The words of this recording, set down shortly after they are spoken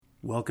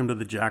Welcome to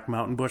the Jack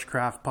Mountain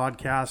Bushcraft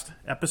Podcast,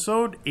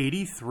 episode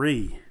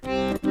 83.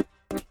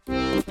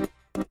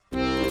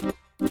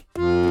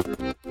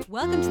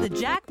 Welcome to the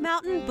Jack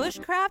Mountain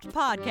Bushcraft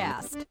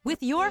Podcast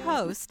with your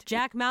host,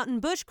 Jack Mountain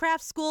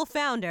Bushcraft School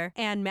founder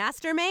and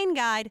Master Main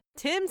Guide,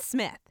 Tim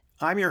Smith.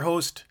 I'm your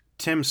host,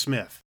 Tim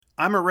Smith.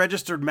 I'm a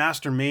registered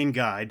Master Main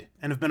Guide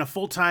and have been a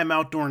full-time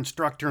outdoor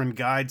instructor and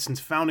guide since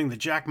founding the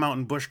Jack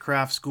Mountain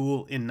Bushcraft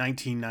School in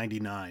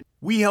 1999.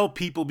 We help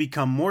people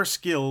become more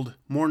skilled,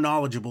 more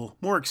knowledgeable,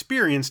 more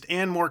experienced,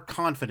 and more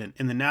confident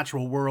in the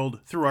natural world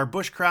through our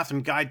bushcraft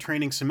and guide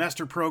training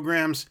semester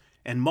programs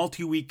and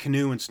multi-week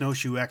canoe and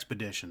snowshoe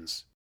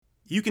expeditions.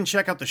 You can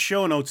check out the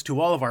show notes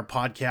to all of our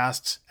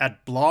podcasts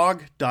at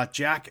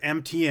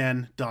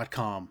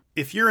blog.jackmtn.com.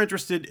 If you're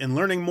interested in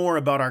learning more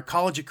about our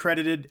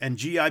college-accredited and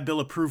GI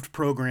Bill-approved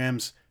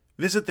programs,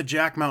 visit the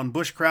Jack Mountain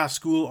Bushcraft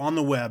School on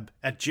the web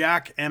at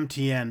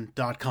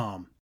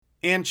jackmtn.com.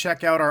 And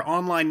check out our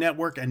online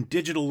network and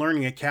digital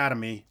learning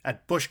academy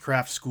at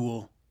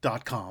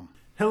bushcraftschool.com.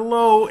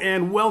 Hello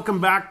and welcome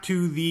back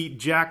to the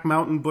Jack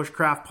Mountain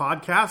Bushcraft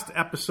Podcast,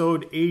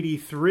 episode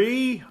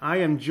 83. I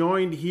am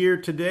joined here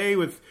today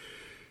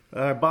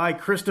by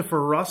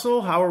Christopher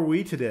Russell. How are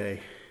we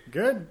today?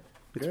 Good.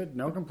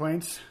 No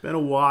complaints. Been a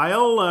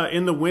while.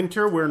 In the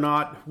winter, we're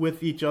not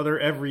with each other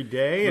every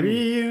day.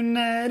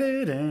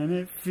 Reunited and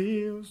it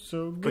feels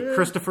so good. But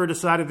Christopher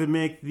decided to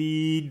make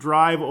the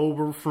drive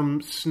over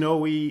from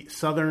snowy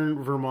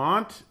southern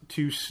Vermont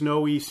to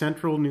snowy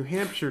central New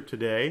Hampshire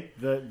today.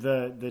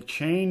 The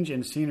change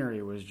in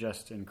scenery was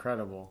just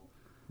incredible.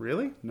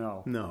 Really?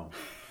 No.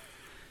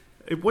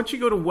 Once you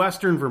go to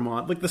western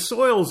Vermont, like the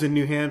soils in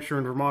New Hampshire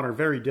and Vermont are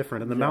very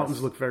different, and the Yes.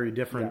 mountains look very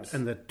different, Yes.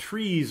 and the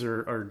trees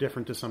are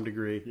different to some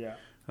degree. Yeah.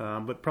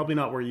 But probably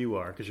not where you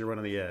are, because you're right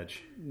on the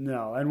edge.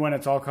 No, and when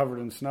it's all covered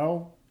in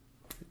snow,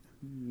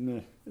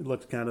 It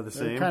looks kind of the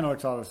same. it kind of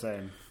looks all the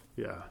same.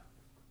 Yeah.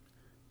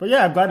 But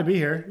yeah, I'm glad to be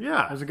here.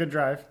 Yeah. It was a good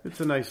drive. It's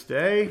a nice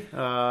day.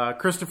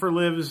 Christopher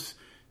lives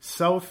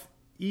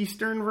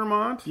southeastern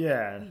Vermont.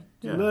 Yeah.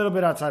 Yeah. A little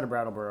bit outside of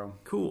Brattleboro.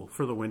 Cool,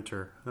 for the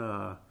winter.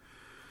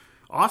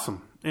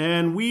 Awesome.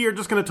 And we are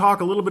just going to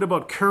talk a little bit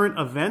about current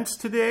events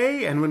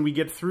today. And when we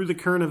get through the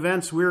current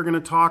events, we're going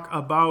to talk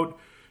about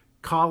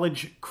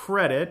college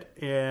credit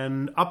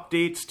and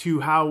updates to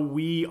how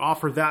we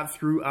offer that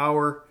through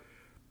our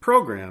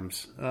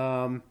programs.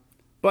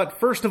 But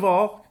first of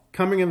all,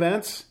 coming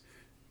events,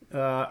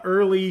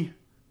 early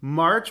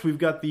March, we've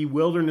got the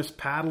Wilderness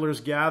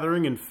Paddlers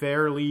Gathering in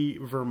Fairleigh,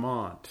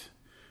 Vermont.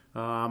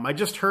 I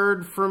just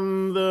heard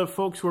from the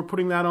folks who are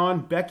putting that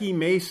on, Becky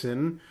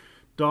Mason,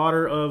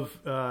 daughter of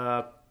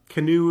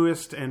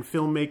canoeist and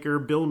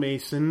filmmaker Bill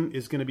Mason,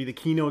 is going to be the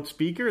keynote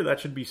speaker. That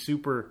should be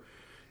super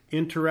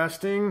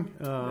interesting.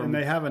 And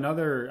they have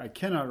another, I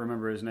cannot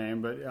remember his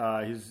name,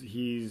 but he's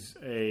he's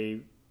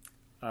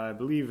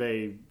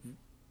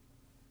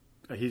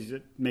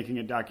presenting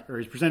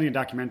a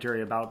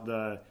documentary about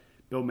the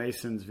Bill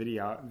Mason's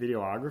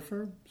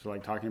videographer. So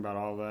like talking about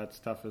all that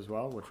stuff as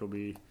well, which will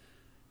be,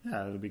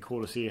 it'll be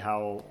cool to see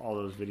how all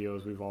those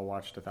videos we've all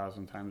watched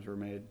 1,000 times were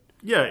made.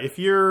 Yeah, if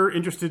you're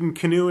interested in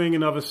canoeing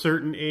and of a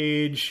certain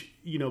age,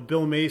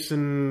 Bill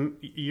Mason,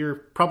 you're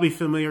probably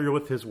familiar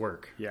with his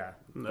work. Yeah,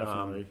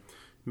 definitely.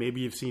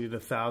 Maybe you've seen it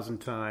 1,000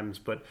 times,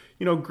 but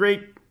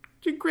great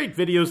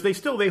videos.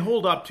 They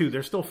hold up too.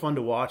 They're still fun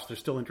to watch. They're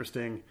still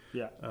interesting.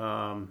 Yeah.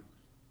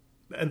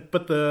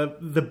 But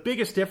the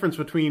biggest difference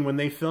between when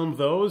they filmed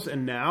those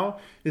and now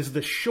is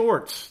the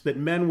shorts that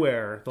men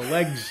wear. The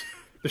legs.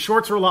 The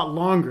shorts are a lot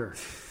longer.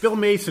 Bill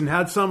Mason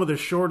had some of the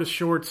shortest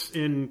shorts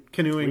in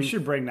canoeing. We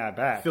should bring that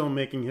back.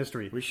 Filmmaking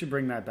history. We should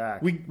bring that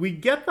back. We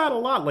get that a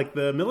lot. Like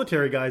the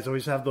military guys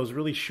always have those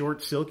really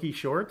short, silky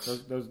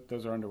shorts.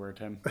 Those are underwear,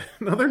 Tim.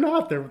 No, they're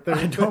not. They're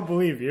I don't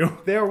believe you.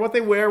 They are what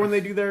they wear when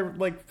they do their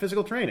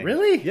physical training.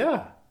 Really?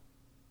 Yeah.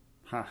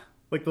 Huh.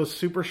 Like those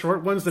super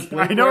short ones that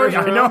I know what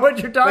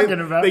you're talking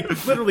about. They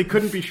literally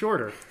couldn't be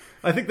shorter.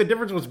 I think the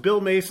difference was Bill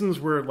Mason's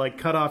were like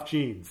cut off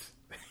jeans.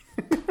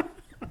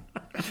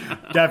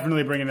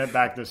 Definitely bringing it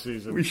back this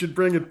season. We should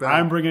bring it back.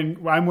 I'm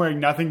wearing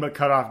nothing but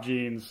cut off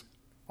jeans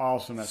all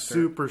semester.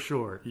 Super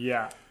short.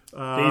 Yeah.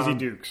 Daisy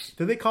Dukes.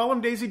 Do they call them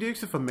Daisy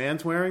Dukes if a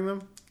man's wearing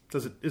them?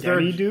 Is there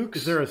a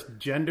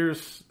gender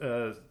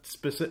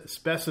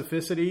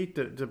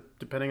specificity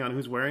depending on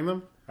who's wearing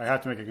them? I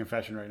have to make a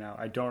confession right now.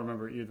 I don't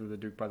remember either of the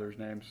Duke brothers'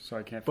 names, so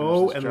I can't finish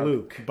Bo this and joke.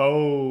 Luke.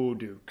 Bo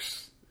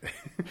Dukes.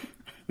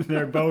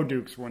 They're Bo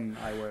Dukes when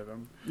I wear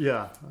them.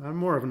 Yeah, I'm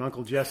more of an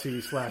Uncle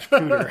Jesse /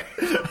 Cooter.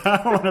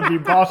 I want to be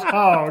Boss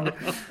Hog.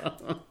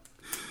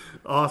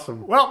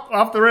 Awesome. Well,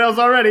 off the rails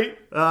already.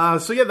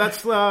 So yeah,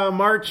 that's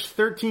March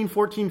 13,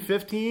 14,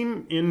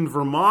 15 in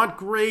Vermont.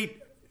 Great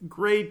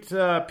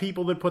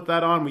people that put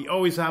that on. We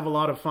always have a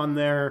lot of fun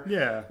there.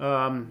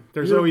 Yeah.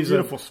 There's always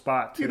beautiful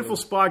spot. Too. Beautiful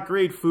spot,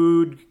 great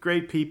food,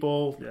 great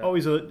people. Yeah.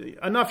 Always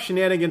enough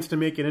shenanigans to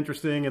make it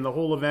interesting, and the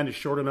whole event is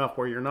short enough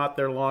where you're not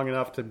there long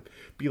enough to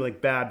be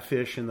like bad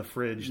fish in the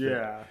fridge.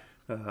 Yeah.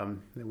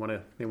 They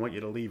want you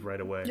to leave right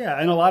away.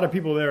 Yeah, and a lot of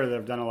people there that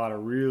have done a lot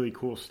of really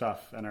cool stuff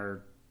and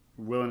are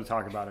willing to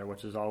talk about it,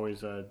 which is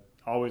always a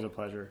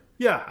pleasure.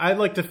 Yeah, I'd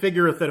like to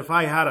figure that if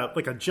I had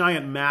a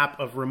giant map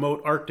of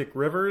remote Arctic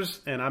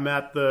rivers and I'm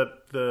at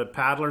the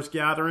paddlers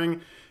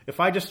gathering, if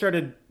I just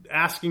started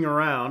asking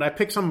around, I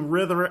pick some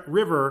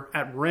river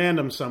at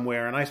random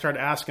somewhere and I start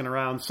asking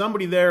around,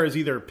 somebody there has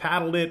either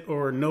paddled it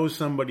or knows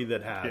somebody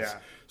that has. Yeah.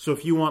 So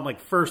if you want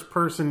like first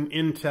person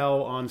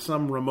intel on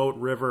some remote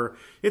river,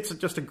 it's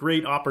just a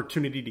great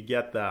opportunity to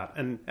get that.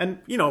 And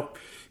you know,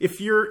 if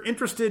you're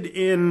interested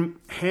in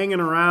hanging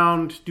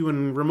around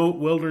doing remote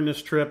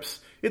wilderness trips,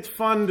 it's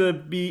fun to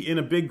be in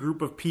a big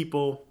group of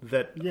people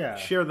that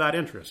share that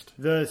interest.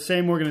 The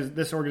same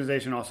this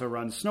organization also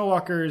runs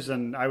Snowwalkers,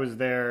 and I was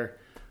there.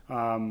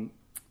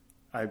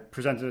 I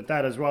presented at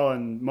that as well,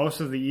 and most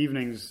of the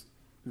evenings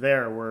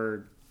there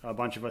were a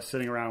bunch of us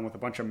sitting around with a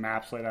bunch of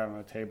maps laid out on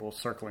the table,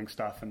 circling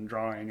stuff and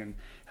drawing, and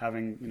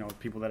having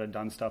people that had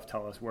done stuff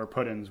tell us where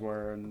put-ins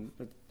were, and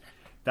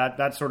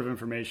that sort of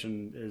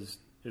information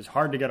is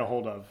hard to get a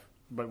hold of.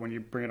 But when you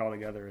bring it all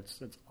together, it's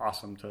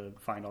awesome to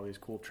find all these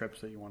cool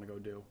trips that you want to go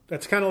do.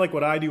 That's kind of like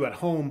what I do at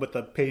home, but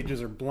the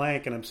pages are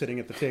blank and I'm sitting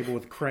at the table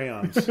with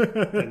crayons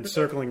and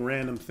circling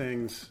random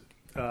things.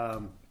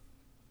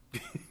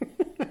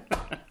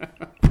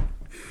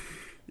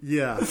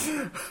 Yeah.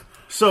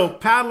 So,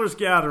 Paddlers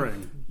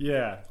Gathering.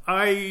 Yeah.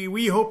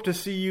 We hope to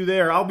see you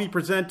there. I'll be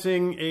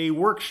presenting a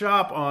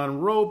workshop on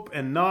rope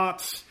and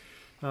knots,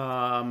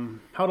 how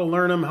to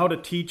learn them, how to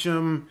teach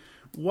them,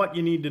 what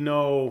you need to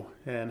know,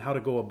 and how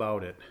to go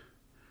about it.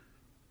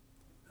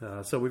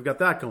 So we've got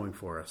that going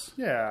for us.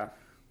 Yeah,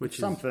 which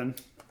something.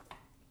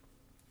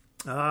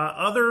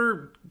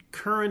 Other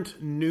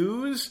current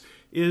news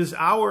is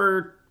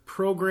our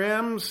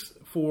programs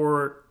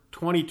for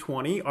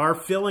 2020 are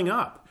filling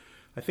up.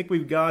 I think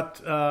we've got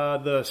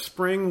the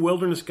spring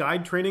wilderness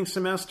guide training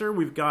semester.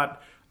 We've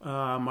got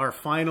our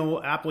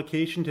final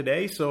application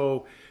today.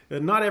 So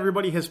not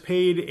everybody has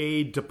paid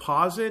a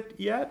deposit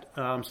yet.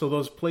 So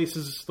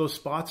those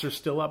spots are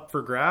still up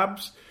for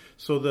grabs.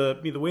 So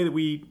the way that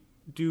we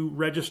do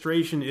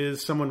registration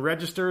is someone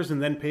registers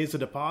and then pays a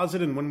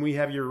deposit. And when we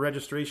have your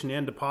registration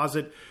and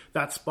deposit,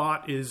 that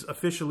spot is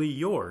officially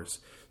yours.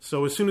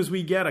 So as soon as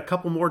we get a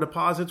couple more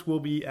deposits, we'll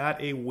be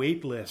at a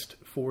wait list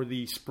for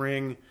the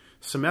spring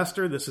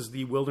semester. This is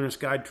the Wilderness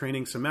Guide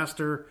Training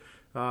semester.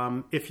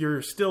 If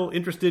you're still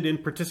interested in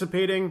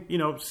participating,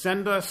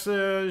 shoot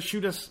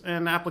us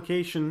an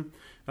application.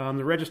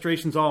 The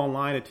registration's all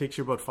online. It takes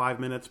you about 5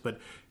 minutes, but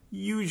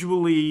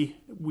usually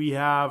we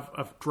have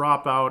a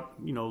dropout,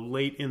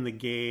 late in the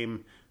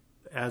game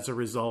as a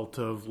result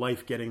of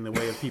life getting in the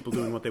way of people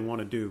doing what they want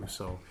to do.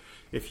 So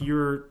if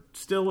you're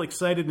still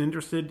excited and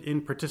interested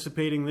in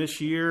participating this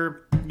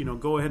year,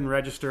 go ahead and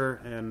register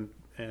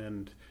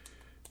and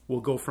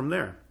we'll go from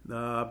there.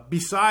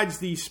 Besides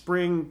the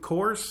spring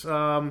course,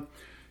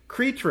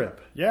 Cree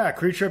Trip. Yeah,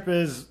 Cree Trip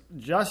is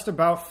just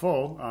about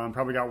full.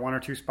 Probably got 1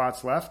 or 2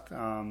 spots left.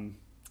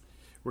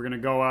 We're going to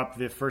go up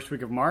the first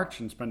week of March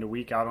and spend a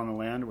week out on the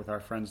land with our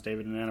friends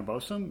David and Anna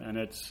Bosom, and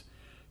it's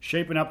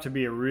shaping up to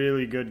be a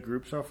really good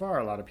group so far.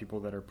 A lot of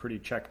people that are pretty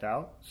checked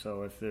out.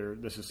 So if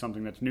this is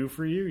something that's new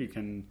for you, you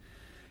can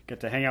get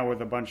to hang out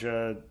with a bunch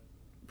of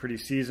pretty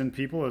seasoned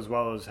people, as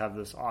well as have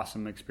this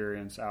awesome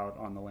experience out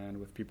on the land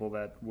with people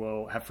that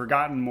will have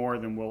forgotten more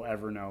than we'll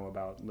ever know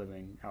about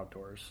living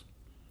outdoors.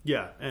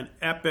 Yeah, an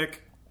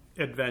epic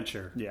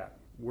adventure. Yeah.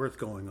 Worth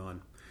going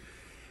on.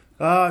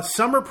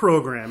 Summer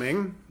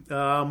programming.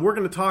 We're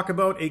going to talk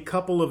about a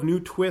couple of new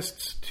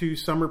twists to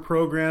summer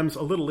programs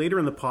a little later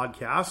in the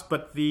podcast,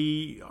 but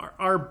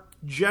our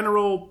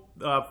general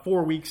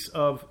 4 weeks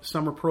of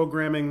summer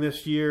programming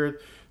this year,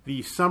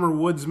 the Summer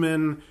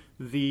Woodsman,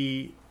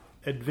 the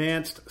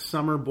Advanced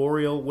Summer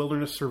Boreal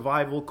Wilderness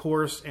Survival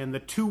course, and the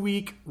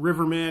 2-week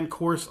Riverman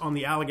course on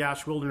the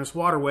Allagash Wilderness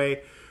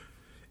Waterway.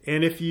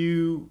 And if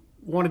you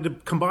wanted to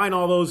combine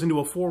all those into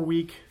a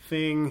 4-week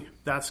thing,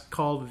 that's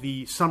called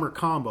the Summer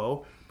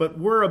Combo. But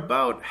we're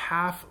about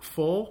half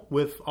full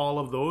with all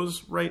of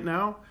those right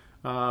now.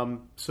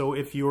 So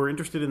if you're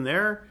interested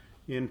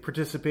in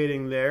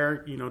participating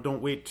there,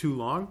 don't wait too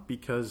long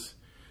because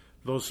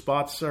those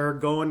spots are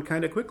going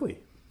kind of quickly.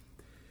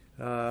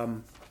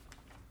 And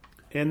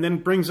then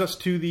brings us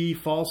to the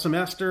fall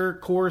semester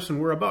course, and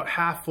we're about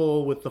half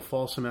full with the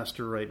fall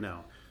semester right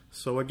now.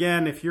 So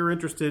again, if you're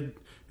interested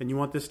and you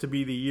want this to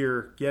be the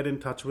year, get in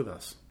touch with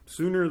us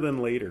sooner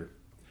than later.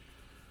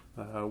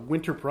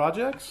 Winter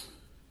projects.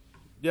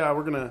 Yeah,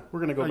 we're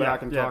gonna go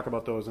back and talk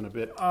about those in a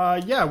bit.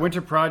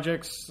 Winter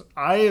projects.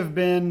 I've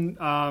been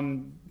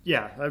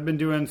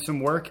doing some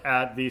work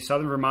at the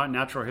Southern Vermont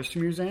Natural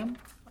History Museum,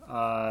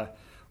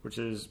 which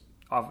is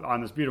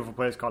on this beautiful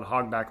place called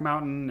Hogback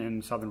Mountain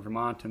in Southern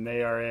Vermont, and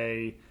they are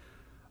a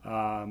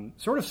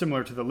sort of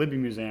similar to the Libby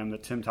Museum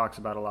that Tim talks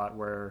about a lot,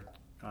 where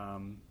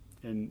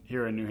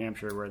here in New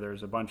Hampshire, where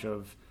there's a bunch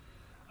of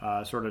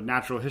sort of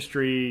natural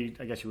history,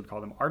 I guess you would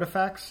call them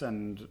artifacts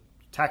and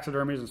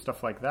taxidermies and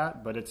stuff like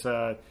that, but it's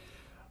a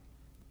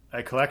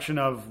collection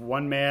of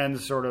one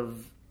man's sort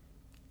of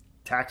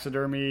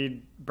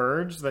taxidermied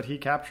birds that he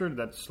captured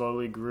that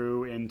slowly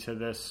grew into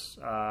this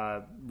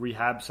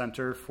rehab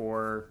center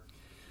for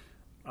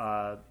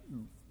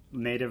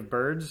native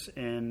birds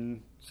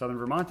in southern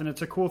Vermont. And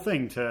it's a cool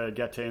thing to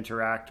get to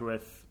interact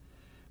with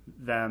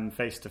them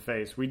face to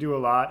face. We do a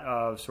lot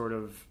of sort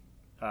of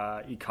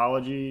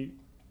ecology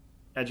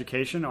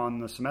education on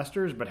the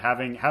semesters, but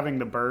having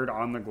the bird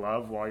on the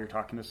glove while you're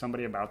talking to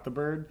somebody about the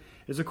bird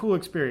is a cool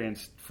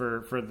experience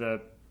for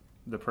the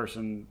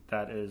person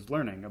that is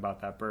learning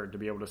about that bird, to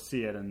be able to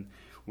see it. And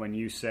when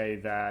you say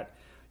that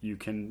you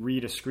can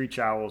read a screech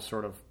owl's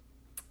sort of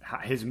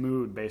his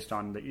mood based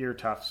on the ear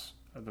tufts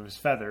of his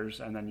feathers,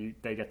 and then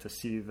they get to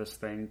see this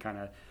thing kind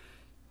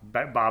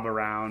of bob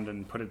around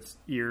and put its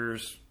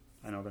ears,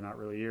 I know they're not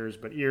really ears,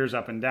 but ears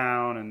up and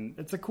down. And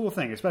it's a cool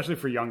thing, especially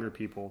for younger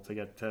people, to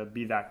get to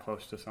be that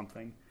close to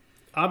something.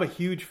 I'm a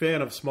huge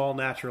fan of small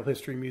natural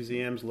history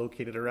museums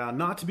located around,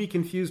 not to be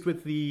confused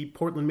with the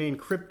Portland, Maine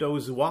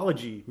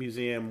Cryptozoology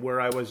Museum,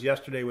 where I was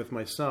yesterday with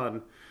my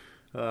son.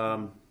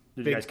 Did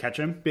you guys catch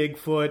him?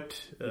 Bigfoot,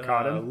 you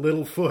caught him?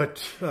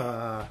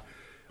 Littlefoot,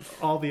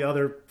 all the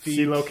other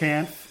feet.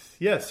 Coelacanth.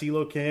 Yeah,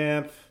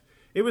 coelacanth.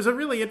 It was a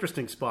really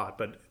interesting spot,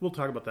 but we'll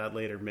talk about that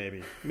later,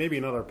 maybe. Maybe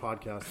another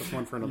podcast. That's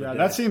one for another day.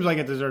 That seems like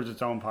it deserves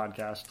its own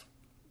podcast.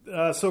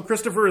 So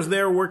Christopher is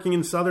there working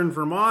in southern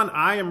Vermont.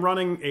 I am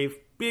running a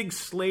big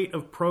slate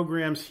of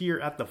programs here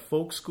at the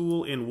Folk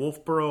School in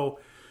Wolfboro,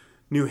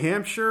 New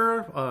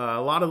Hampshire. A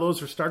lot of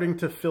those are starting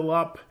to fill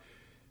up.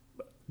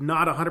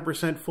 Not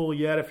 100% full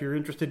yet. If you're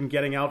interested in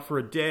getting out for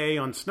a day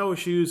on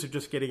snowshoes or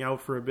just getting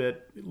out for a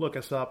bit, look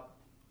us up.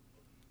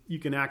 You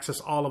can access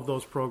all of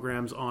those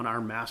programs on our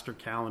master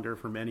calendar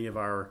from any of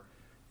our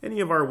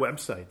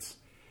websites.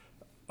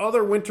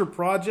 Other winter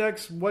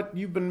projects, what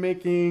you've been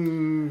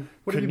making?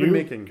 What have you been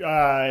making?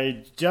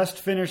 I just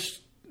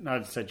finished.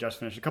 I'd say just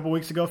finished. A couple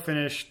weeks ago,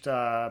 finished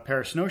a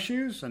pair of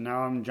snowshoes, and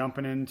now I'm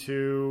jumping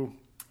into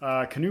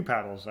canoe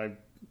paddles. I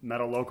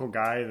met a local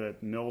guy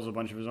that mills a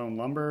bunch of his own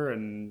lumber,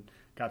 and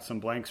got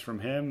some blanks from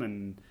him,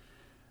 and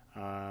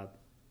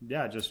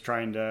just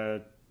trying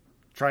to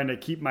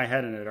keep my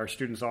head in it. Our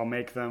students all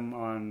make them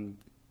on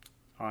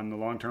the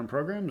long-term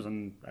programs,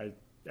 and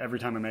every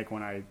time I make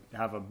one, I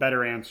have a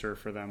better answer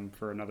for them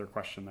for another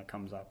question that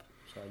comes up.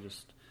 So I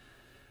just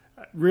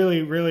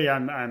really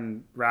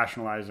I'm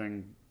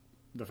rationalizing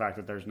the fact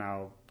that there's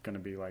now going to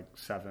be like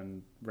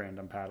 7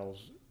 random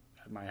paddles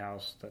at my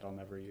house that I'll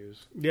never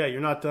use. Yeah,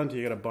 you're not done till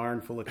you got a barn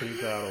full of canoe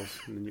paddles,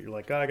 and you're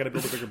like, I got to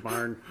build a bigger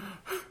barn.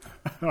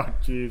 Oh,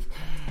 jeez,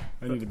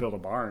 I need to build a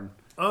barn.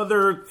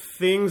 Other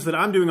things that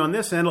I'm doing on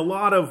this end, a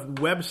lot of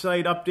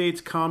website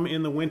updates come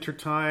in the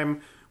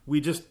wintertime. We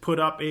just put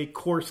up a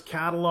course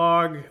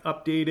catalog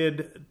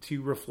updated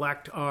to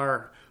reflect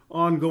our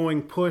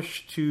ongoing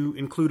push to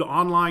include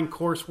online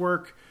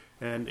coursework.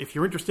 And if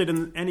you're interested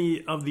in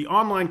any of the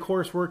online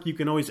coursework, you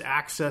can always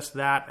access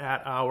that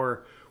at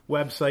our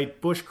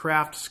website,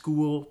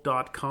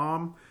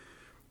 bushcraftschool.com.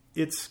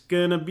 It's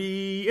going to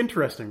be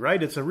interesting,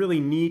 right? It's a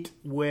really neat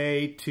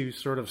way to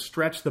sort of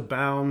stretch the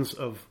bounds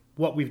of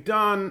what we've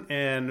done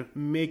and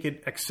make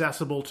it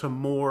accessible to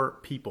more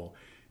people.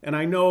 And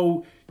I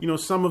know,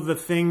 some of the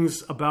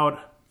things about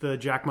the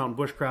Jack Mountain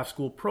Bushcraft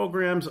School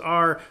programs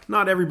are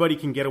not everybody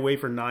can get away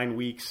for 9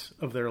 weeks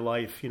of their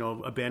life,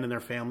 abandon their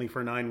family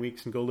for 9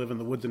 weeks and go live in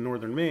the woods in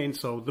northern Maine.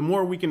 So the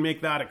more we can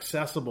make that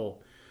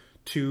accessible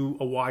to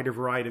a wider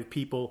variety of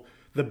people,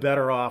 the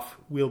better off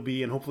we'll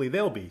be, and hopefully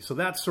they'll be. So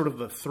that's sort of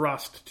the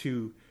thrust,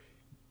 to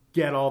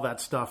get all that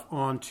stuff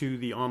onto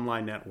the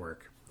online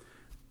network.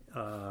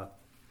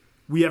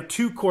 We have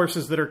 2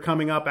 courses that are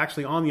coming up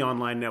actually on the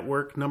online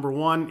network. Number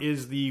 1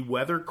 is the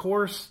weather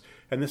course,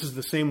 and this is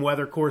the same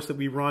weather course that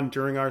we run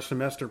during our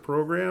semester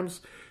programs.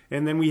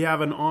 And then we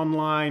have an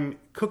online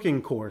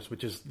cooking course,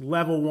 which is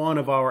level 1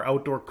 of our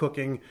outdoor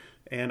cooking,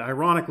 and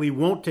ironically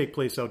won't take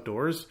place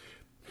outdoors,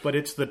 but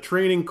it's the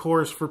training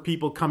course for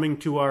people coming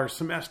to our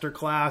semester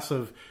class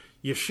of,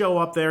 you show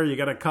up there, you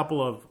got a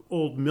couple of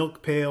old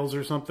milk pails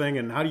or something,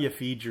 and how do you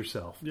feed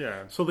yourself?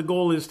 Yeah. So the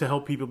goal is to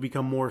help people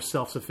become more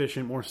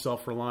self-sufficient, more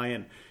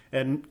self-reliant,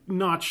 and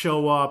not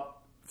show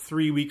up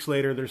 3 weeks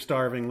later, they're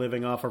starving,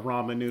 living off of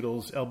ramen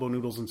noodles, elbow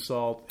noodles and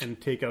salt, and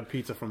takeout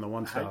pizza from the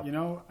One Stop.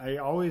 I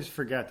always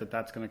forget that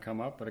that's going to come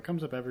up, but it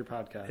comes up every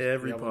podcast.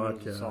 Every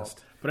podcast.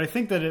 But I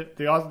think that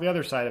the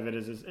other side of it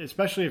is,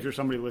 especially if you're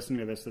somebody listening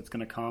to this that's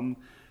going to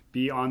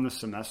be on the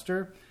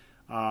semester,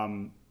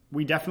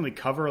 we definitely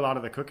cover a lot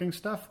of the cooking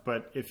stuff,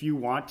 but if you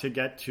want to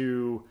get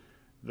to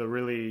the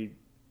really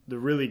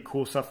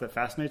cool stuff that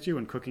fascinates you,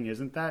 and cooking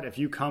isn't that, if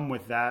you come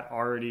with that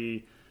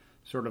already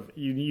sort of,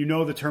 you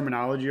know the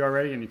terminology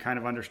already and you kind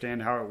of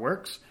understand how it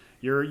works,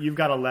 you've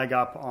got a leg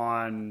up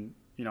on,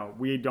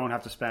 we don't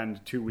have to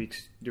spend 2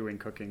 weeks doing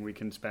cooking. We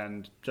can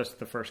spend just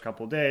the first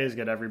couple of days,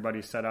 get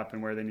everybody set up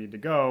and where they need to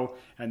go,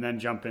 and then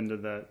jump into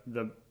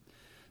the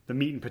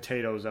meat and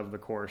potatoes of the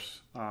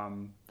course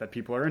that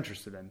people are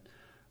interested in.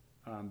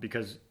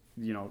 Because,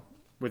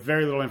 with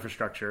very little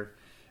infrastructure,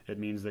 it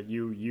means that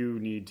you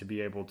need to be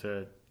able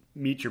to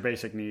meet your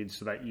basic needs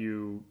so that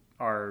you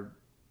are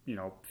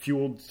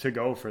fueled to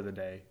go for the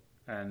day,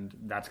 and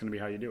that's going to be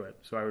how you do it.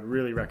 So I would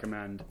really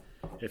recommend,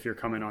 if you're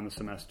coming on the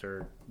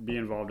semester, be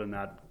involved in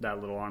that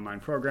little online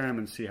program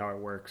and see how it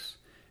works,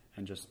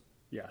 and just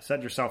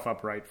set yourself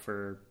up right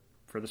for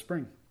the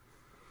spring.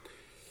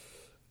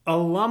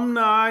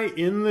 Alumni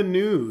in the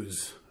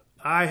news.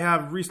 I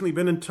have recently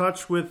been in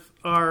touch with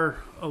our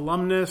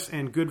alumnus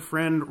and good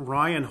friend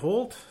Ryan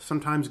Holt,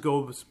 sometimes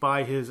goes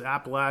by his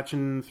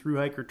Appalachian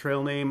thru-hiker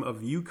trail name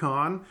of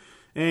Yukon,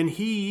 and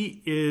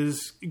he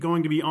is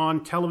going to be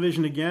on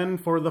television again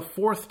for the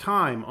 4th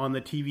time on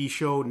the TV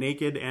show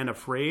Naked and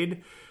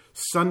Afraid,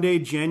 Sunday,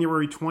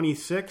 January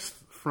 26th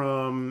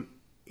from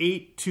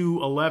 8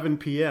 to 11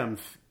 p.m.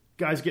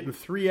 Guy's getting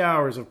 3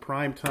 hours of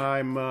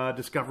primetime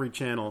Discovery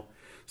Channel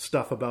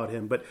stuff about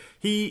him. But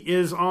he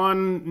is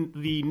on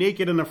the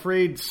Naked and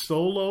Afraid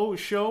solo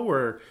show,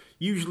 where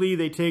usually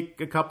they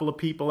take a couple of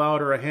people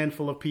out or a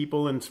handful of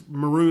people and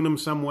maroon them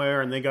somewhere,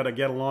 and they got to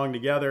get along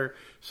together.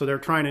 So they're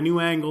trying a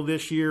new angle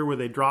this year where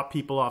they drop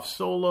people off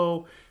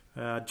solo.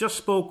 Just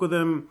spoke with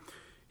him.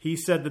 He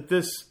said that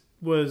this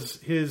was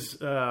his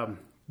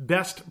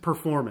best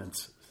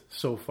performance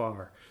so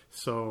far.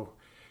 So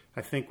I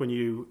think when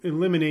you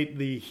eliminate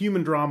the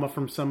human drama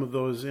from some of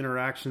those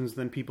interactions,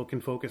 then people can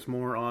focus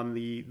more on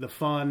the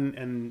fun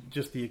and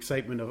just the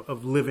excitement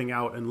of living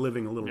out and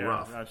living a little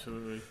rough.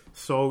 Absolutely.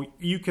 So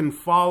you can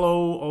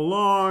follow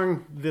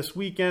along this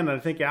weekend. I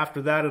think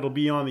after that, it'll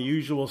be on the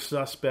usual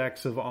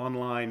suspects of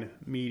online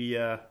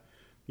media.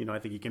 I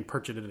think you can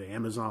purchase it at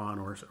Amazon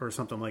or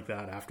something like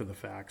that after the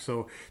fact.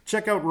 So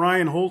check out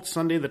Ryan Holt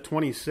Sunday the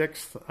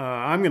 26th.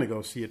 I'm going to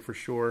go see it for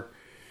sure.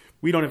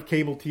 We don't have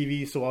cable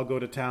TV, so I'll go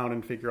to town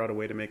and figure out a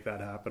way to make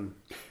that happen.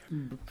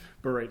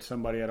 Berate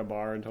somebody at a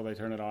bar until they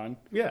turn it on.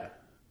 Yeah,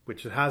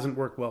 which hasn't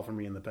worked well for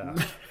me in the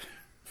past.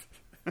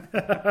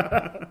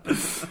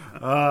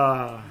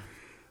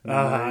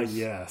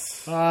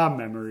 Yes.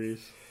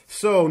 Memories.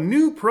 So,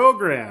 new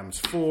programs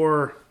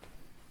for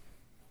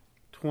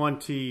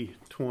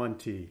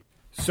 2020.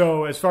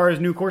 So as far as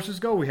new courses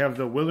go, we have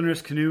the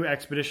Wilderness Canoe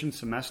Expedition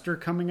semester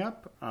coming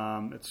up.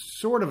 It's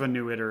sort of a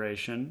new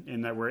iteration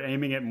in that we're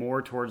aiming it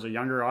more towards a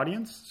younger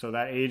audience. So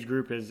that age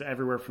group is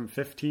everywhere from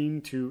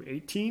 15 to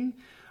 18.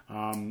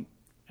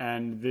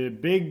 And the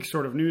big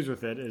sort of news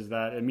with it is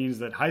that it means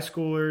that high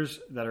schoolers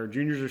that are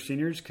juniors or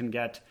seniors can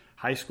get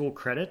high school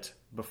credit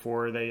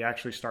before they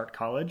actually start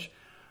college.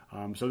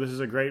 So this is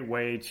a great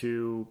way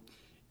to,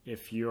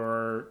 if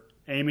you're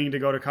aiming to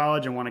go to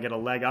college and want to get a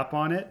leg up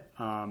on it,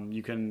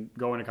 you can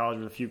go into college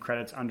with a few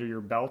credits under your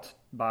belt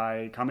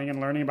by coming and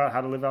learning about how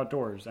to live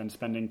outdoors and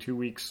spending 2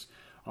 weeks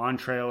on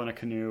trail in a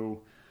canoe.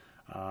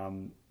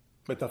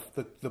 But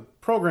the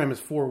program is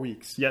 4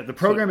 weeks. Yeah, the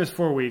program is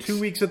 4 weeks.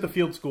 2 weeks at the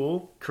field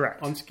school.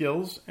 Correct. On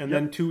skills, and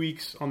then 2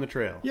 weeks on the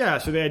trail. Yeah,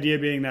 so the idea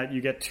being that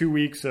you get 2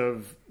 weeks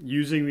of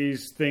using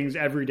these things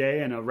every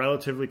day in a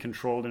relatively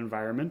controlled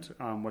environment,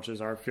 which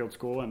is our field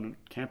school and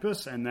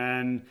campus, and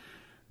then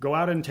go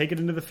out and take it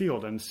into the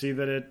field and see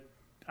that it.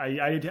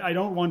 I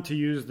don't want to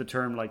use the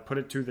term like put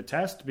it to the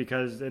test,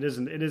 because it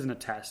isn't a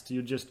test.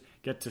 You just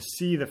get to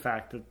see the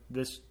fact that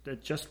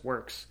it just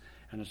works,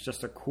 and it's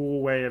just a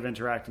cool way of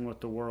interacting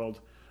with the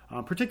world.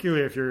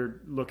 Particularly if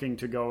you're looking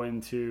to go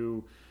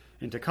into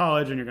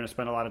college and you're going to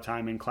spend a lot of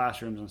time in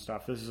classrooms and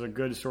stuff. This is a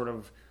good sort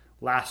of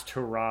last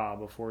hurrah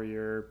before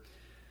you're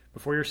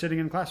sitting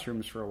in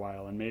classrooms for a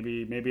while, and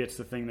maybe it's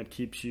the thing that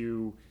keeps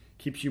you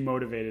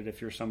motivated if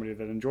you're somebody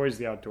that enjoys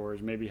the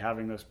outdoors. Maybe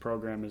having this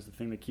program is the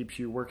thing that keeps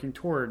you working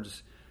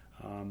towards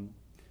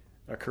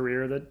a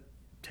career that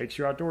takes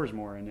you outdoors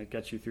more, and it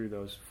gets you through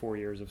those 4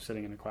 years of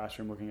sitting in a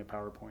classroom looking at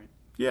PowerPoint.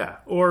 Yeah,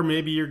 or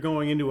maybe you're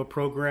going into a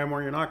program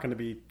where you're not going to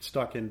be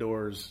stuck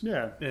indoors,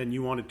 and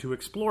you wanted to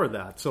explore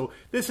that. So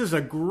this is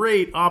a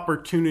great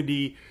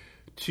opportunity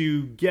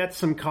to get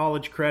some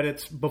college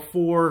credits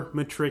before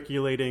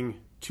matriculating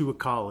to a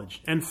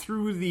college. And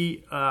through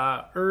the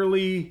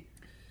early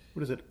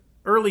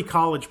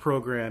college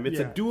program, it's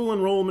a dual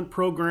enrollment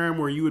program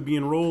where you would be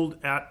enrolled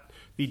at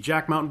the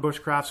Jack Mountain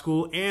Bushcraft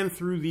School and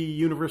through the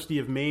University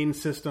of Maine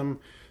system,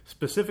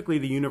 specifically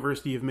the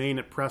University of Maine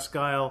at Presque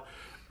Isle.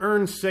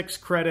 Earn 6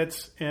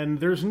 credits, and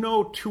there's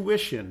no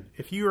tuition.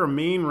 If you're a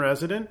Maine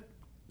resident,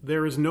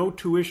 there is no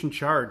tuition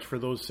charge for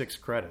those 6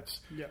 credits.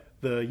 Yeah.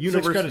 The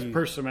university, 6 credits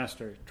per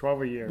semester,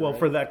 12 a year. Well, right?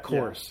 for that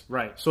course. Yeah.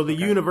 Right. So the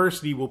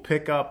university will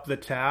pick up the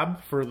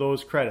tab for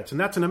those credits.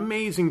 And that's an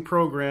amazing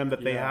program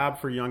that they have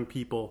for young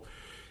people.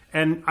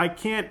 And I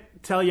can't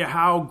tell you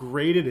how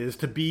great it is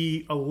to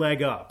be a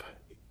leg up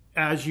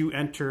as you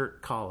enter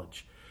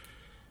college.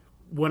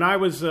 When I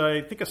was,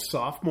 I think, a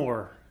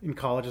sophomore in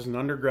college as an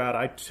undergrad,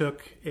 I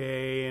took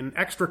an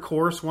extra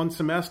course one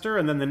semester,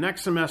 and then the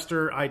next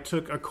semester I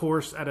took a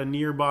course at a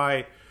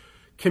nearby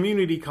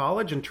community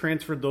college and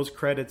transferred those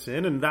credits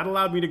in, and that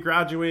allowed me to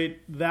graduate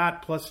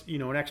that plus,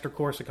 an extra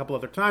course a couple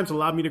other times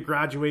allowed me to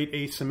graduate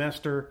a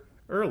semester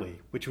early,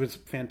 which was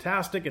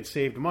fantastic. It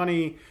saved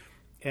money,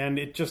 and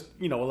it just,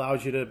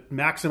 allows you to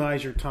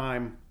maximize your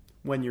time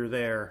when you're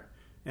there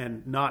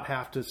and not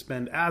have to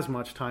spend as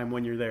much time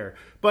when you're there.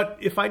 But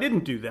if I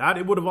didn't do that,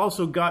 it would have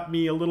also got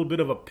me a little bit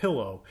of a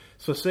pillow.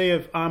 So say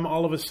if I'm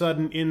all of a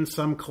sudden in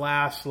some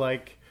class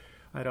like,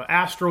 I don't know,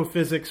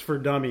 astrophysics for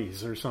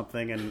dummies or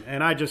something,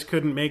 and I just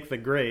couldn't make the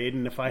grade,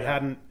 and if I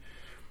hadn't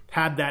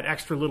had that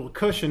extra little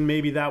cushion,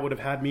 maybe that would have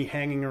had me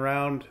hanging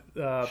around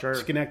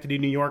Schenectady,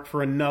 New York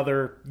for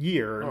another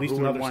year, or at least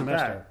another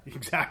semester.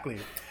 Exactly.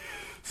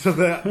 So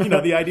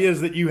the idea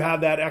is that you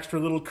have that extra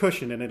little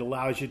cushion, and it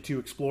allows you to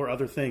explore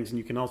other things, and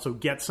you can also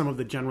get some of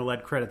the general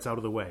ed credits out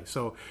of the way.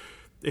 So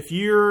if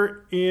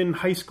you're in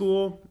high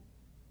school,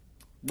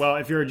 well,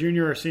 if you're a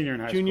junior or senior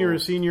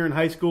in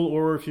high school,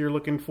 or if you're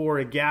looking for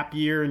a gap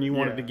year and you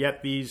wanted to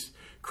get these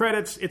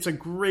credits, it's a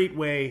great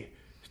way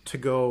to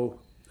go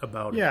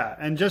about it. Yeah,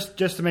 and just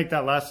to make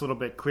that last little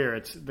bit clear,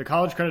 it's the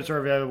college credits are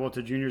available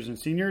to juniors and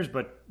seniors,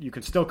 but you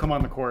can still come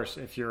on the course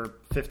if you're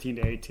 15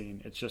 to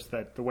 18. It's just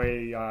that the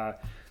way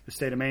the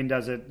state of Maine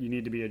does it, you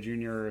need to be a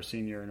junior or a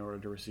senior in order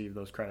to receive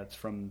those credits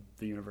from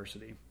the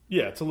university.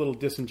 Yeah, it's a little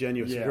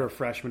disingenuous if you're a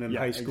freshman in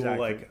high school. Exactly.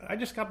 Like, I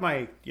just got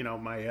my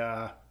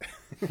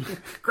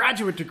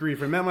graduate degree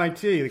from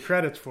MIT, the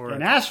credits for it.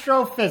 In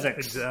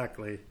astrophysics.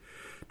 Exactly.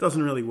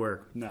 Doesn't really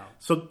work. No.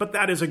 So, but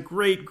that is a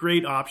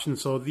great option.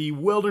 So the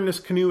Wilderness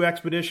Canoe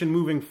Expedition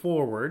moving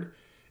forward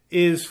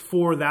is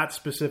for that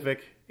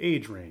specific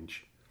age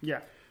range. Yeah.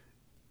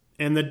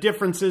 And the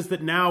difference is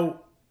that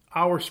now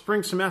our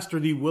spring semester,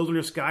 the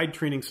Wilderness Guide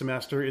Training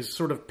semester, is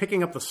sort of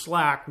picking up the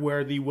slack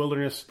where the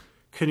Wilderness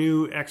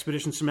Canoe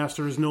Expedition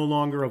semester is no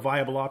longer a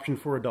viable option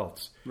for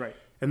adults. Right.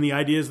 And the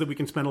idea is that we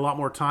can spend a lot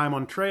more time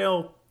on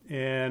trail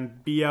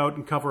and be out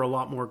and cover a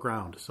lot more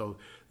ground. So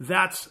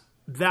that's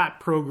that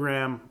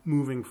program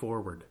moving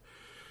forward.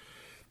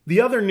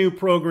 The other new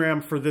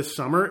program for this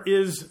summer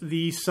is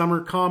the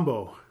Summer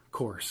Combo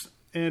course.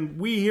 And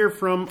we hear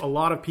from a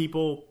lot of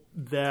people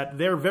that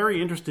they're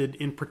very interested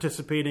in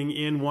participating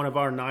in one of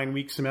our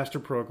 9-week semester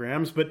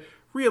programs, but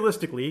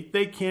realistically,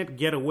 they can't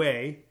get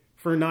away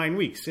for 9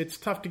 weeks. It's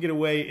tough to get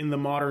away in the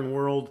modern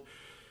world.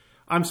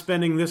 I'm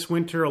spending this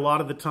winter a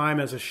lot of the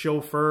time as a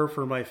chauffeur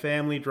for my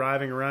family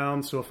driving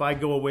around, so if I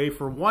go away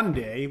for one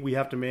day, we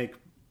have to make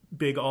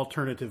big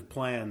alternative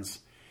plans.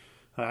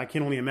 I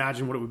can only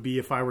imagine what it would be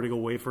if I were to go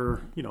away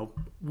for,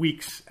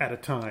 weeks at a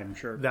time.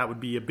 Sure. That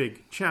would be a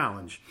big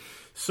challenge.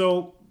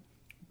 So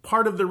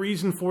part of the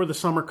reason for the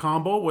Summer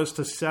Combo was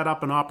to set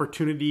up an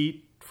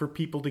opportunity for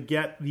people to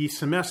get the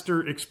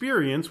semester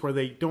experience where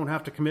they don't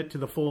have to commit to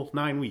the full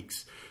 9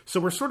 weeks.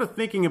 So we're sort of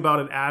thinking about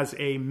it as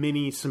a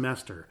mini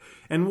semester.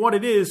 And what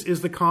it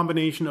is the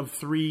combination of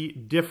 3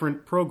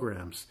 different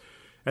programs.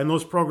 And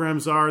those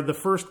programs are, the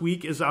first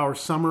week is our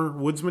Summer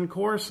Woodsman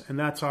course, and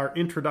that's our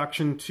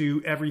introduction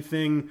to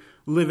everything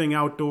living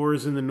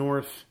outdoors in the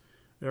north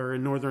or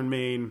in northern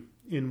Maine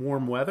in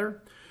warm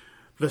weather.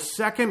 The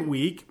second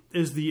week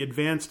is the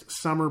Advanced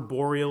Summer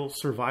Boreal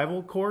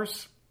Survival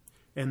course,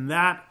 and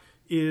that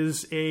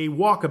is a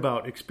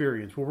walkabout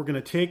experience where we're going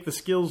to take the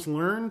skills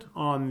learned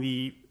on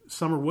the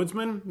Summer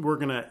Woodsman, we're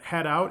going to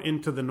head out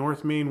into the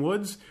North Maine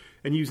woods,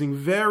 and using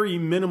very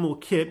minimal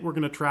kit, we're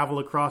going to travel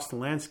across the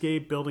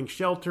landscape, building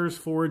shelters,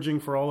 foraging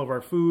for all of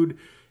our food.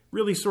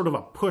 Really sort of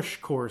a push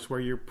course where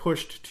you're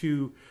pushed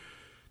to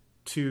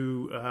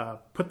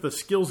put the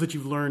skills that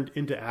you've learned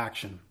into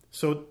action.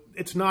 So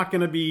it's not going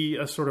to be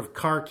a sort of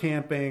car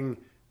camping,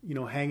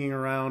 hanging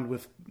around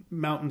with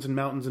mountains and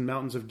mountains and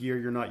mountains of gear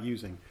you're not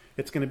using.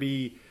 It's going to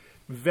be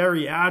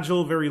very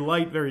agile, very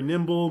light, very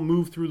nimble,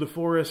 move through the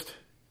forest,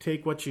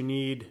 take what you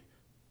need.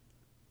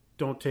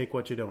 Don't take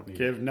what you don't need.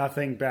 Give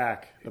nothing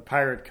back. The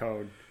pirate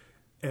code.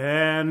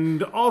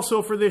 And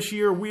also for this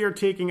year, we are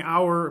taking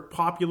our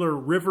popular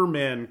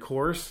Riverman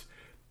course.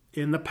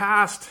 In the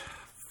past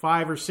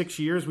 5 or 6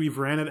 years, we've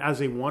ran it as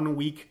a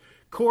 1-week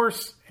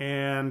course.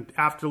 And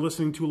after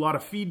listening to a lot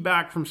of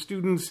feedback from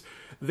students,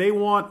 they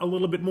want a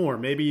little bit more.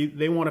 Maybe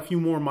they want a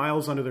few more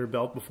miles under their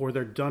belt before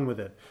they're done with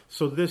it.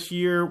 So this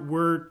year,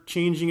 we're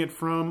changing it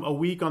from a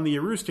week on the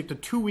Aroostook to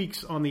 2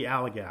 weeks on the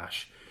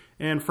Allagash.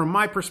 And from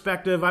my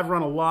perspective, I've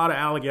run a lot of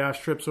Allagash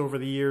trips over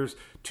the years.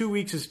 2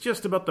 weeks is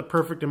just about the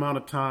perfect amount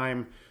of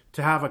time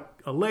to have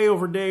a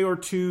layover day or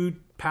two,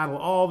 paddle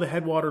all the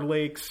headwater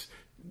lakes,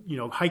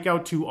 hike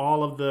out to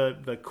all of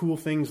the cool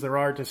things there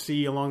are to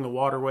see along the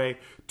waterway.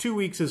 2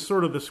 weeks is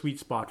sort of the sweet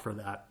spot for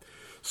that.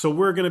 So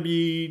we're going to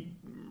be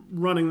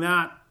running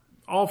that,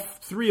 all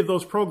 3 of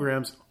those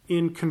programs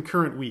in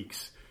concurrent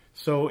weeks.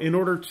 So in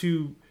order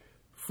to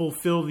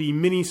fulfill the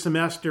mini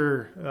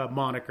semester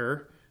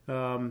moniker,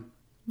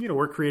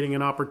 we're creating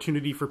an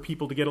opportunity for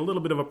people to get a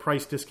little bit of a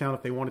price discount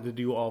if they wanted to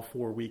do all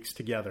 4 weeks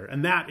together.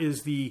 And that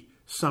is the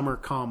Summer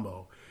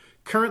Combo.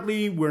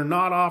 Currently, we're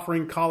not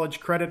offering college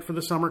credit for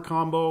the Summer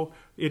Combo.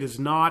 It is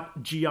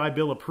not GI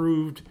Bill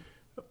approved,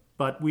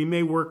 but we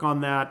may work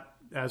on that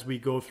as we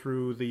go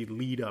through the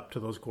lead up to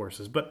those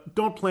courses. But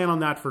don't plan on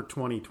that for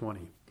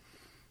 2020.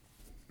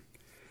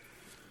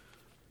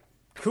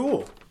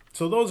 Cool.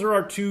 So those are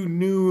our 2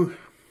 new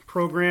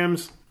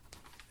programs.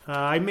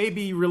 I may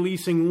be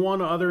releasing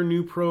one other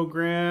new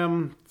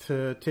program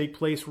to take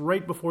place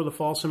right before the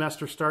fall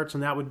semester starts,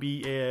 and that would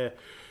be a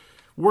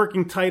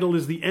working title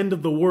is the End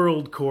of the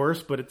World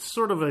course, but it's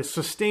sort of a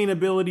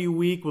sustainability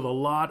week with a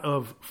lot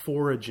of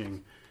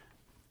foraging.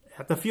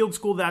 At the field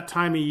school that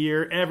time of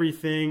year,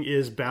 everything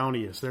is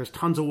bounteous. There's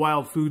tons of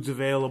wild foods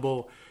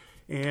available,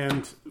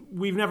 and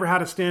we've never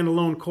had a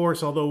standalone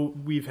course, although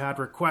we've had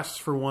requests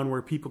for one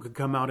where people could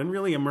come out and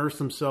really immerse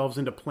themselves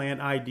into plant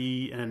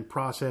ID and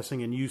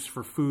processing and use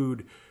for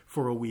food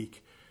for a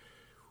week.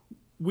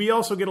 We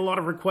also get a lot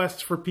of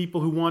requests from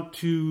people who want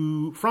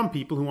to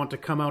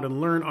come out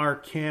and learn our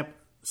camp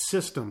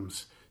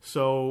systems.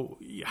 So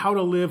how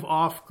to live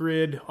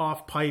off-grid,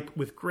 off-pipe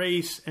with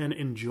grace and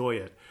enjoy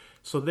it.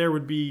 So there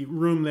would be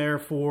room there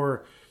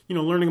for,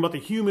 learning about the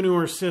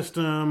humanure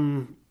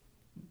system,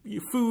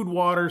 food,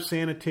 water,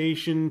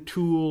 sanitation,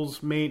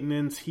 tools,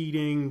 maintenance,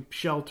 heating,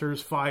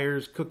 shelters,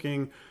 fires,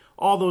 cooking,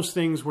 all those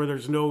things where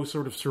there's no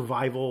sort of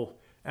survival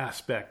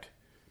aspect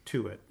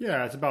to it.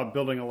 Yeah, it's about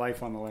building a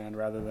life on the land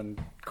rather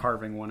than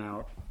carving one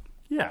out.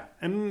 Yeah,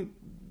 and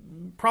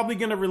probably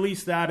going to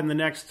release that in the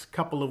next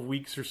couple of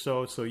weeks or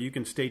so you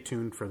can stay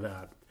tuned for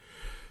that.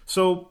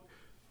 So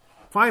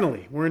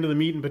finally, we're into the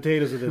meat and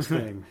potatoes of this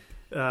thing.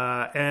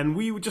 And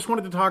we just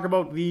wanted to talk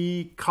about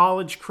the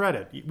college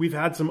credit. We've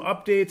had some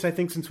updates, I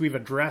think, since we've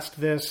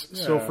addressed this.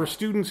 Yeah. So for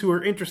students who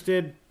are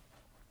interested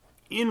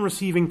in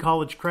receiving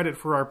college credit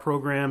for our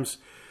programs,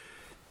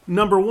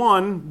 number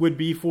one would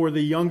be for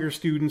the younger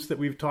students that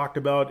we've talked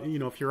about.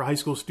 If you're a high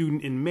school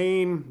student in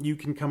Maine, you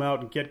can come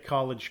out and get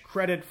college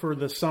credit for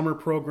the summer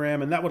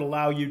program, and that would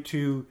allow you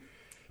to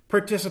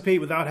participate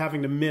without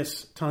having to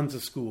miss tons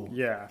of school.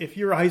 Yeah. If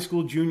you're a high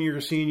school junior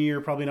or senior,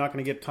 you're probably not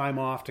going to get time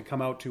off to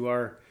come out to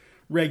our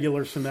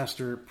regular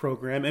semester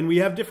program. And we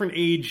have different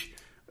age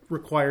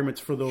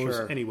requirements for those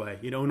anyway.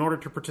 In order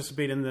to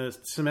participate in the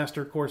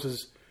semester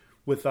courses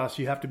with us,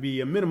 you have to be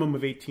a minimum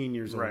of 18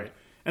 years old. Right.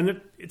 And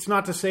it's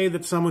not to say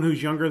that someone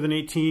who's younger than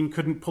 18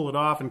 couldn't pull it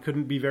off and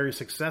couldn't be very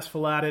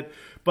successful at it,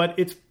 but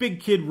it's big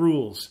kid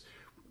rules.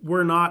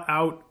 We're not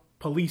out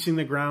policing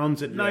the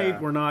grounds at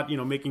night. We're not,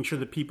 making sure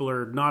that people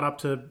are not up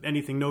to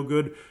anything no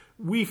good.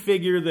 We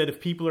figure that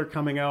if people are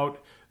coming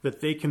out, that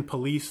they can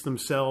police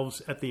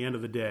themselves at the end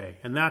of the day.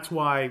 And that's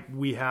why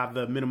we have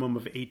the minimum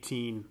of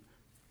 18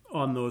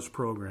 on those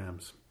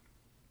programs.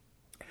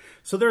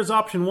 So there's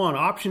option one.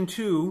 Option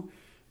two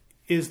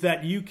is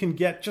that you can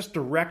get just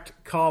direct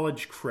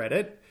college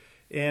credit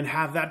and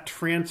have that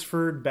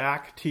transferred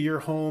back to your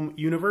home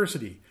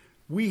university.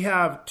 We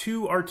have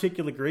two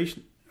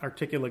articulation.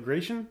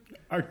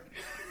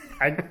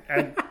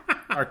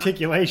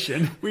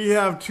 We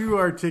have two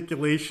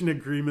articulation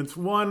agreements.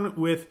 One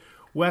with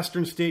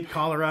Western State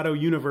Colorado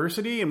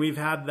University, and we've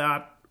had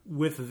that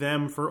with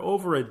them for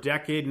over a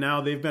decade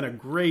now. They've been a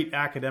great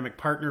academic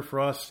partner for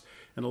us,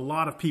 and a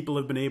lot of people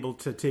have been able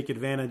to take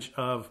advantage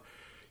of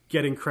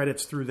getting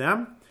credits through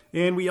them.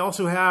 And we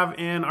also have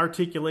an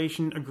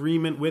articulation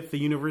agreement with the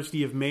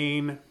University of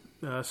Maine,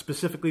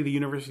 specifically the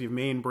University of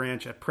Maine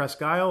branch at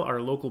Presque Isle,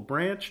 our local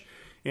branch.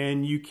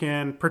 And you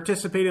can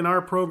participate in our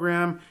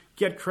program,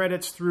 get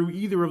credits through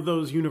either of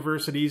those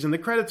universities. And the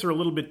credits are a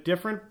little bit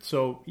different,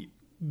 so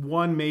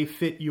one may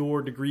fit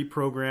your degree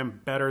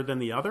program better than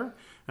the other,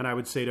 and I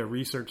would say to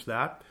research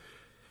that.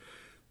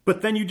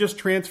 But then you just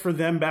transfer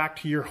them back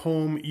to your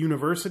home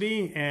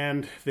university,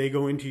 and they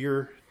go into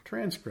your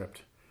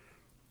transcript.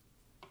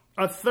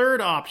 A third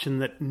option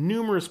that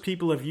numerous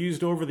people have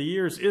used over the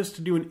years is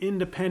to do an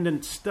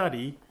independent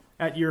study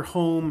at your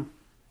home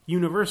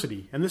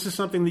university. And this is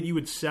something that you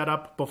would set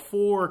up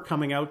before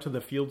coming out to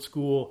the field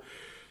school.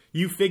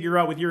 You figure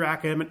out with your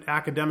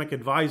academic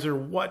advisor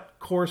what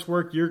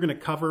coursework you're going to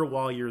cover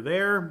while you're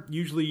there.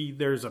 Usually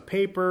there's a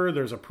paper,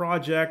 there's a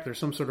project, there's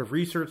some sort of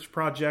research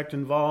project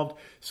involved.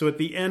 So at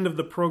the end of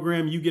the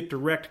program, you get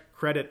direct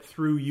credit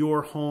through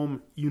your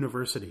home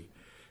university.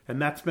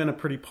 And that's been a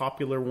pretty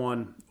popular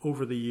one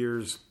over the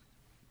years,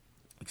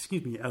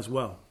 as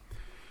well.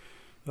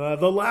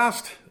 The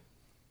last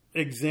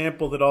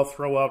example that I'll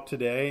throw out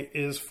today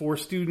is for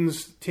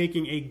students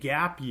taking a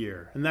gap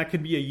year. And that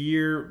could be a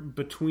year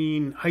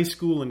between high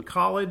school and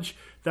college.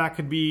 That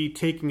could be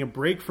taking a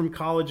break from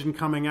college and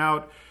coming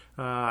out.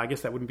 I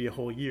guess that wouldn't be a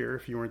whole year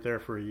if you weren't there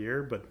for a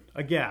year, but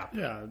a gap.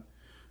 Yeah.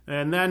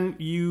 And then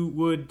you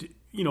would,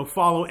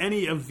 follow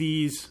any of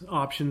these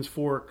options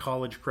for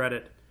college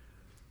credit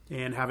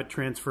and have it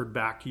transferred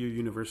back to your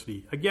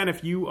university. Again,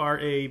 if you are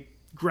a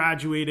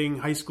graduating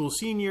high school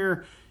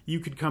senior, you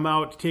could come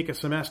out, take a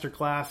semester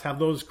class, have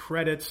those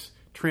credits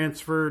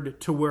transferred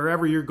to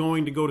wherever you're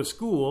going to go to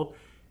school,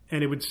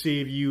 and it would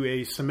save you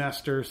a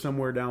semester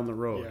somewhere down the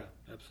road.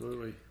 Yeah,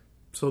 absolutely.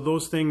 So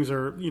those things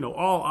are,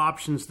 all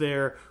options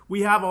there.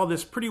 We have all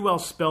this pretty well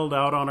spelled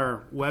out on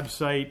our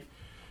website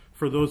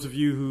for those of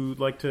you who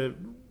like to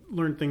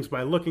learn things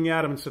by looking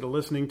at them instead of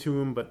listening to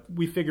them. But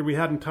we figured we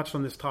hadn't touched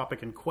on this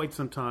topic in quite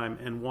some time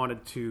and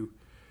wanted to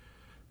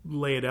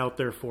lay it out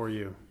there for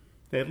you.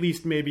 At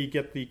least maybe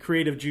get the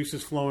creative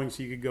juices flowing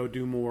so you could go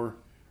do more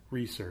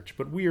research.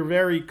 But we are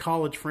very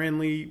college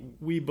friendly.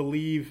 We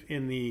believe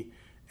in the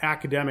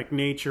academic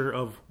nature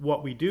of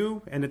what we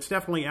do, and it's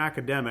definitely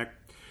academic.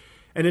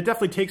 And it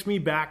definitely takes me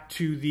back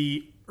to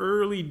the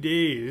early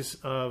days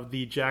of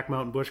the Jack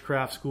Mountain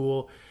Bushcraft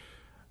School.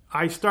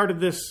 I started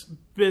this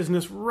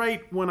business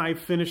right when I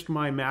finished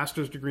my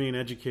master's degree in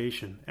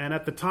education. And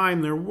at the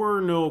time, there were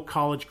no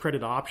college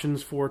credit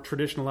options for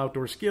traditional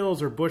outdoor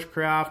skills or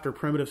bushcraft or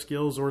primitive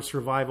skills or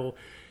survival.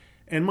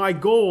 And my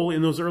goal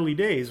in those early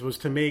days was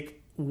to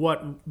make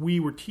what we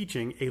were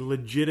teaching a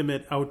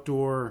legitimate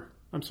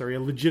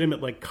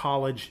like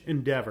college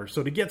endeavor.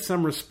 So to get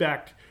some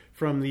respect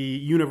from the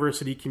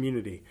university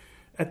community.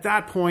 At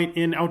that point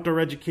in outdoor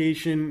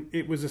education,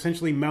 it was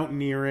essentially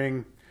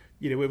mountaineering.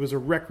 It was a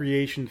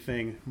recreation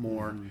thing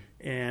more.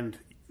 And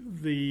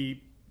the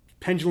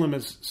pendulum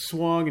has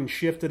swung and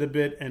shifted a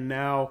bit, and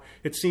now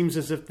it seems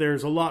as if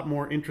there's a lot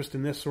more interest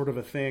in this sort of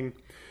a thing.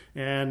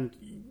 And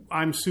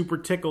I'm super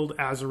tickled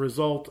as a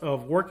result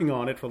of working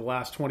on it for the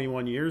last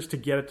 21 years to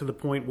get it to the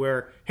point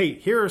where, hey,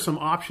 here are some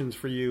options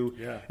for you.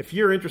 Yeah. If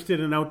you're interested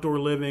in outdoor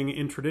living,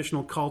 in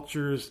traditional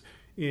cultures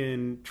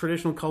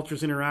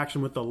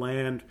interaction with the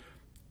land,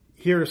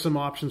 here are some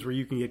options where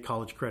you can get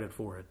college credit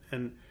for it.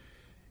 And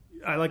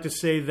I like to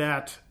say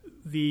that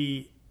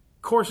the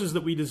courses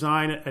that we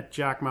design at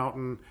Jack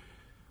Mountain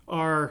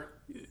are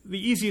the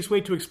easiest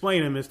way to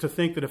explain them is to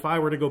think that if I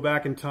were to go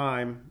back in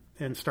time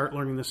and start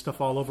learning this stuff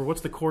all over,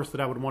 what's the course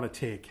that I would want to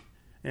take?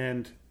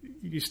 And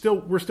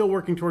we're still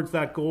working towards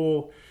that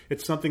goal.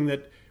 It's something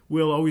that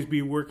we'll always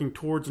be working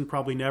towards and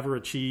probably never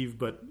achieve,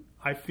 but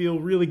I feel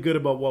really good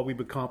about what we've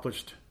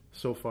accomplished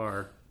so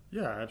far.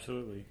 Yeah,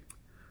 absolutely.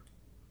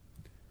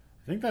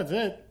 I think that's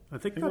it. I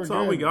think that's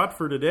all we got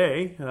for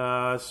today.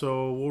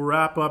 So we'll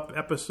wrap up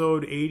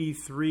episode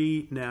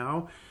 83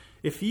 now.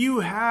 If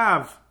you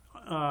have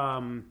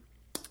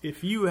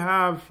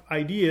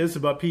ideas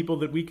about people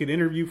that we could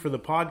interview for the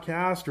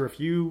podcast, or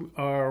if you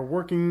are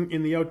working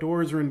in the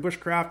outdoors or in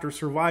bushcraft or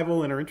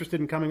survival and are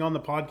interested in coming on the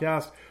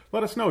podcast,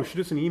 let us know.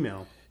 Shoot us an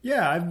email.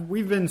 Yeah,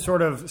 we've been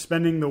sort of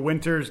spending the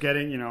winters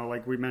getting,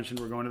 like we mentioned,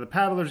 we're going to the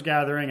Paddlers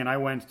Gathering, and I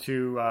went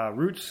to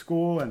Roots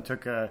School and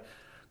took a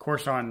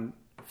course on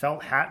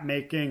felt hat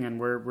making, and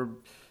we're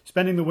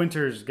spending the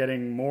winters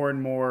getting more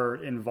and more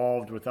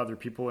involved with other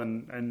people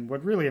and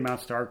what really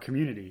amounts to our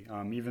community.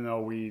 Even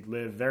though we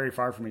live very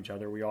far from each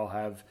other, we all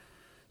have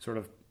sort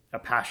of a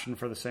passion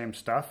for the same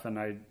stuff,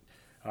 and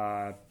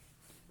the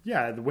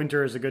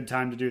winter is a good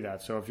time to do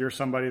that. So if you're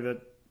somebody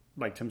that,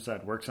 like Tim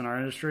said, works in our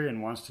industry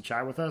and wants to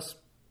chat with us,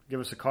 give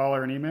us a call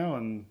or an email,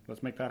 and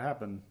let's make that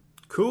happen.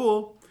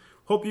 Cool.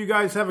 Hope you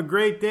guys have a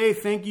great day.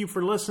 Thank you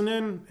for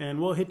listening, and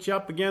we'll hit you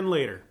up again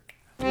later.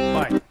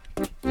 Bye.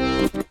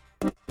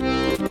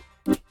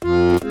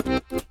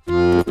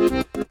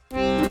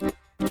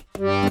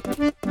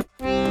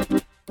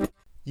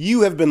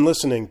 You have been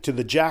listening to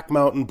the Jack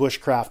Mountain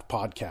Bushcraft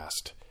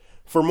Podcast.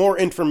 For more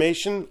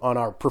information on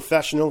our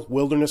professional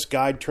wilderness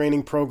guide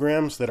training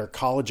programs that are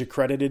college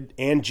accredited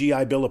and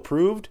GI Bill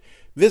approved,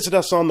 visit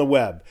us on the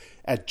web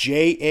at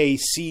jackmtn.com.